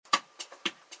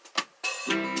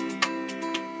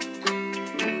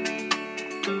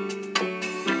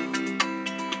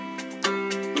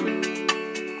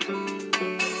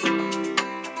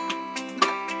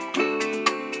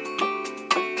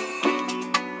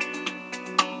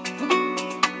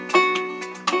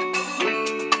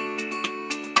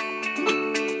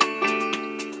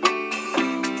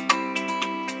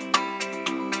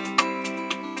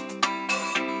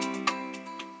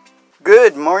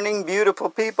Good morning, beautiful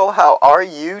people. How are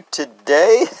you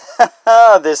today?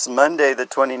 This Monday, the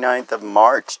 29th of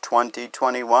March,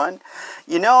 2021.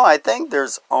 You know, I think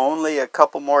there's only a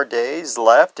couple more days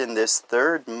left in this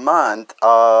third month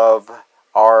of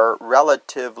our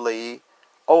relatively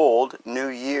old new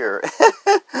year.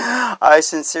 I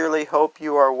sincerely hope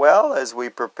you are well as we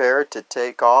prepare to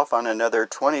take off on another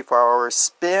 24-hour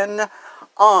spin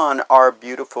on our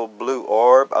beautiful blue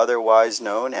orb, otherwise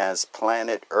known as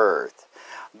planet Earth.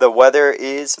 The weather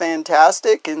is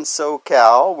fantastic in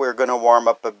SoCal. We're going to warm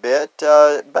up a bit,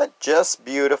 but just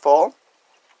beautiful.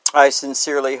 I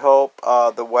sincerely hope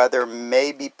the weather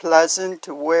may be pleasant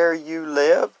where you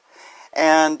live.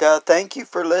 And thank you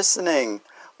for listening.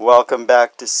 Welcome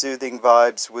back to Soothing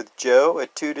Vibes with Joe, a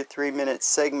 2 to 3 minute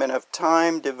segment of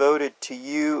time devoted to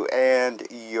you and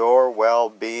your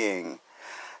well-being.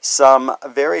 Some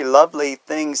very lovely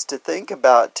things to think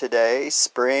about today: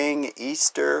 spring,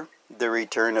 Easter, the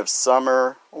return of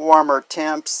summer, warmer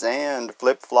temps, and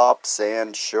flip-flops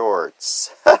and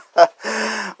shorts.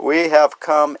 We have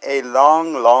come a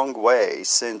long, long way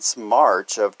since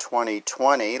March of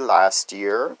 2020 last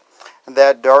year.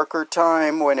 That darker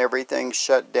time when everything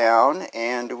shut down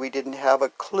and we didn't have a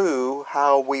clue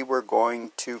how we were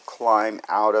going to climb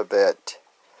out of it.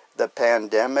 The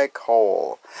pandemic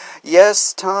hole.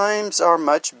 Yes, times are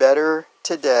much better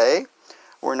today.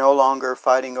 We're no longer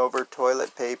fighting over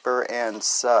toilet paper and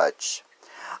such.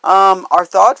 Our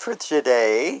thought for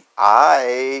today,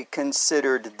 I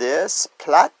considered this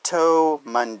Plateau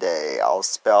Monday. I'll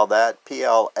spell that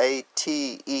Plateau,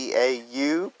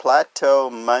 Plateau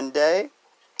Monday.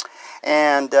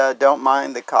 And don't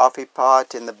mind the coffee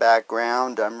pot in the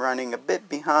background. I'm running a bit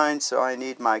behind, so I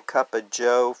need my cup of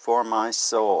joe for my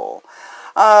soul.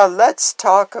 Let's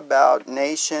talk about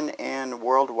nation and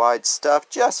worldwide stuff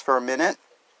just for a minute.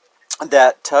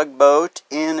 That tugboat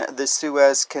in the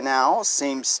Suez Canal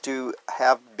seems to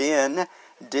have been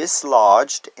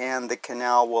dislodged, and the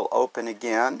canal will open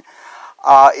again.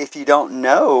 If you don't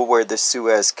know where the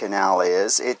Suez Canal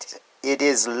is, it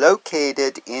is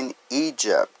located in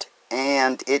Egypt,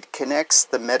 and it connects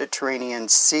the Mediterranean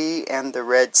Sea and the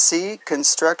Red Sea.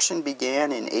 Construction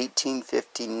began in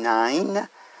 1859.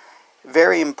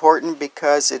 Very important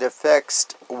because it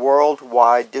affects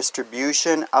worldwide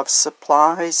distribution of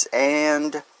supplies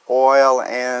and oil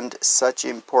and such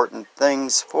important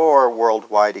things for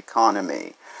worldwide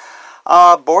economy.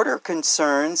 Border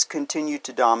concerns continue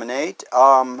to dominate.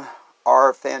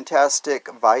 Our fantastic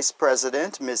Vice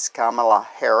President, Ms. Kamala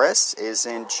Harris, is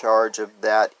in charge of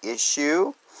that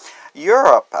issue.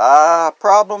 Europe,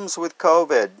 problems with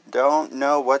COVID. Don't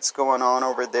know what's going on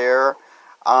over there.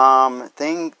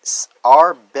 Things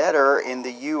are better in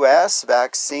the U.S.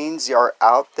 Vaccines are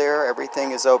out there.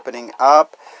 Everything is opening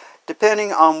up.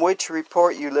 Depending on which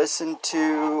report you listen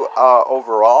to,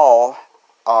 overall,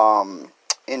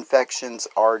 infections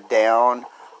are down.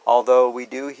 Although we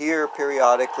do hear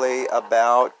periodically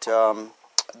about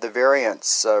the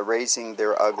variants raising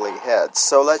their ugly heads.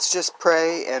 So let's just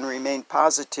pray and remain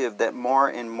positive that more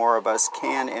and more of us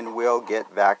can and will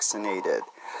get vaccinated.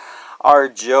 Our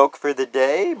joke for the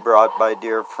day, brought by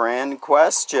dear friend.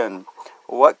 Question: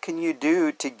 what can you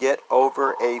do to get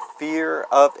over a fear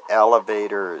of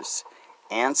elevators?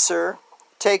 Answer: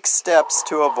 take steps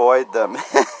to avoid them.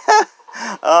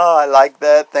 Oh, I like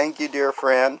that. Thank you, dear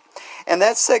friend. And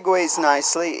that segues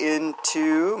nicely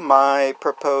into my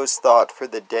proposed thought for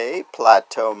the day,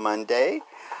 Plateau Monday.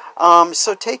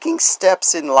 So taking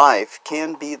steps in life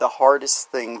can be the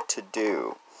hardest thing to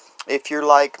do. If you're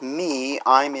like me,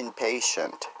 I'm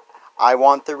impatient. I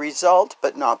want the result,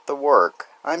 but not the work.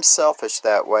 I'm selfish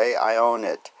that way. I own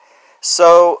it.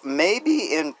 So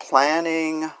maybe in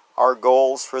planning our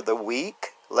goals for the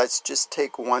week, let's just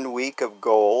take 1 week of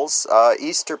goals.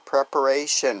 Easter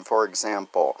preparation, for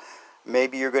example.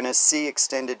 Maybe you're going to see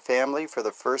extended family for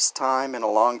the first time in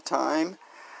a long time.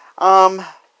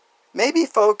 Maybe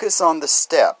focus on the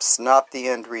steps, not the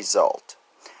end result.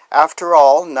 After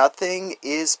all, nothing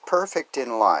is perfect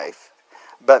in life,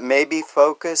 but maybe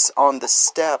focus on the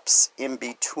steps in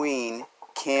between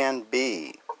can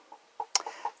be.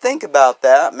 Think about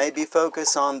that. Maybe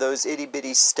focus on those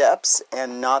itty-bitty steps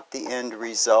and not the end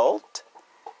result.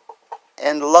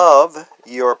 and love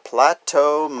your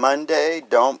Plateau Monday.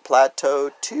 Don't plateau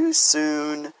too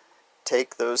soon.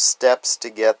 Take those steps to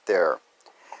get there.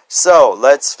 So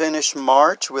let's finish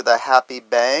March with a happy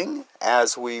bang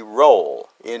as we roll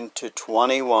into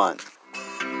 21.